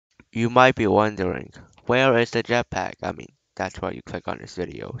you might be wondering, where is the jetpack? I mean, that's why you click on this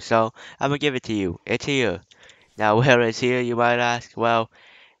video. So, I'm gonna give it to you. It's here. Now, where is here, you might ask? Well,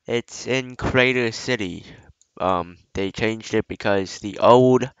 it's in Crater City. They changed it because the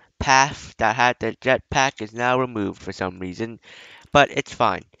old path that had the jetpack is now removed for some reason, but it's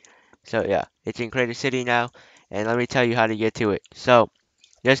fine. So yeah, it's in Crater City now, and let me tell you how to get to it. So,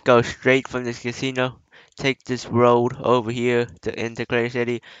 just go straight from this casino, take this road over here to into Crater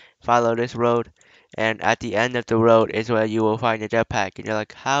City, follow this road, and at the end of the road is where you will find a jetpack. And you're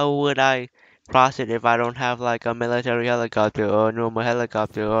like, how would I cross it if I don't have like a military helicopter or a normal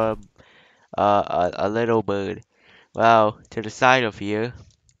helicopter or a little bird? Well, to the side of here,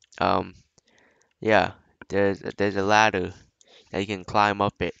 um, yeah, there's a ladder that you can climb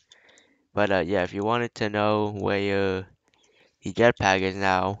up it. But yeah, if you wanted to know where the jetpack is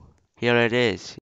now, here it is.